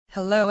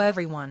Hello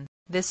everyone,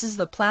 this is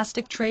the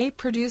plastic tray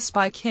produced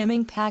by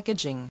Qiming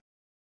Packaging.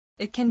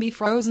 It can be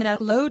frozen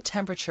at low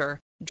temperature,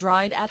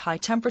 dried at high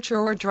temperature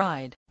or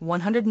dried.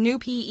 100 new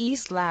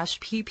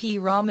PE/PP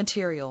raw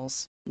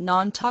materials,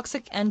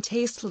 non-toxic and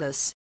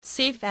tasteless,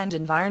 safe and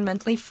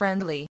environmentally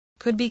friendly,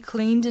 could be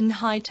cleaned in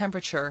high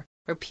temperature,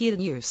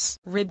 repeated use.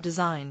 Rib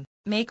design,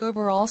 make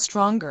overall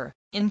stronger,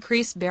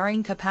 increase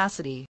bearing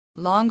capacity,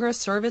 longer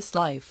service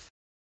life.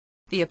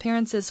 The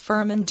appearance is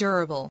firm and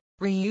durable,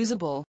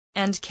 reusable,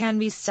 and can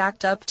be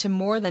stacked up to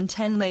more than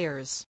 10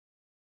 layers.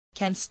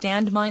 Can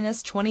stand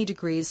 -20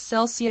 degrees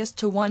Celsius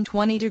to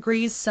 120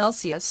 degrees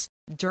Celsius,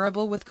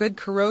 durable with good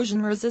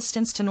corrosion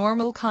resistance to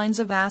normal kinds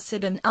of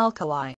acid and alkali.